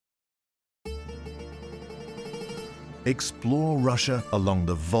Explore Russia along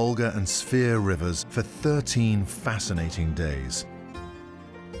the Volga and Svir rivers for 13 fascinating days.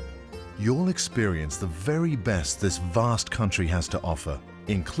 You'll experience the very best this vast country has to offer,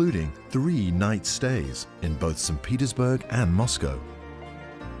 including 3 night stays in both St. Petersburg and Moscow.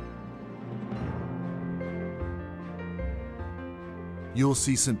 You'll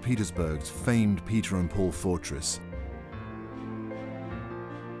see St. Petersburg's famed Peter and Paul Fortress,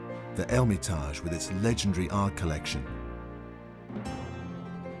 the Ermitage with its legendary art collection,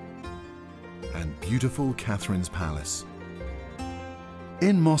 and beautiful Catherine's Palace.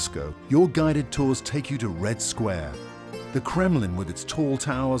 In Moscow, your guided tours take you to Red Square, the Kremlin with its tall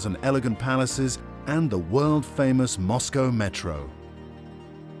towers and elegant palaces, and the world-famous Moscow Metro.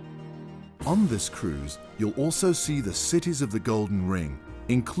 On this cruise, you'll also see the cities of the Golden Ring,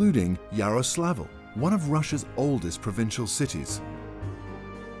 including Yaroslavl, one of Russia's oldest provincial cities,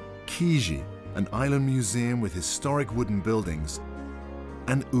 Kizhi, an island museum with historic wooden buildings,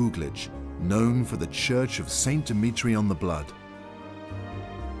 and Uglitch, known for the Church of St. Dmitry on the Blood.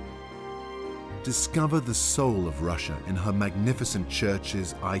 Discover the soul of Russia in her magnificent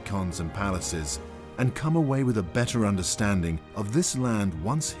churches, icons, and palaces, and come away with a better understanding of this land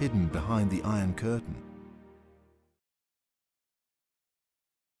once hidden behind the Iron Curtain.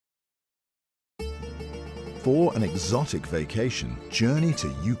 For an exotic vacation, journey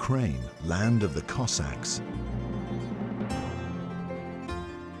to Ukraine, land of the Cossacks.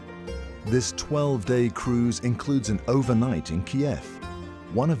 This 12-day cruise includes an overnight in Kiev,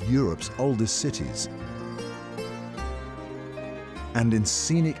 one of Europe's oldest cities, and in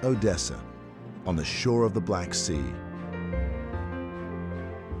scenic Odessa, on the shore of the Black Sea.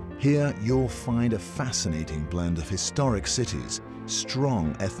 Here you'll find a fascinating blend of historic cities,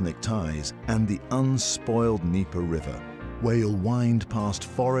 strong ethnic ties, and the unspoiled Dnieper River, where you'll wind past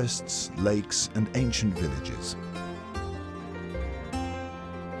forests, lakes, and ancient villages.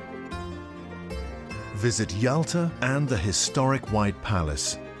 Visit Yalta and the historic White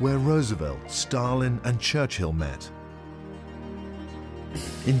Palace, where Roosevelt, Stalin, and Churchill met.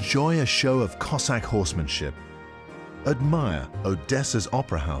 Enjoy a show of Cossack horsemanship. Admire Odessa's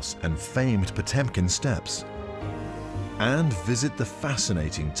Opera House and famed Potemkin Steps. And visit the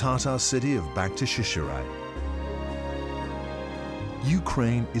fascinating Tatar city of Bakhtashirai.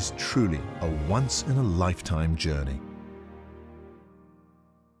 Ukraine is truly a once-in-a-lifetime journey.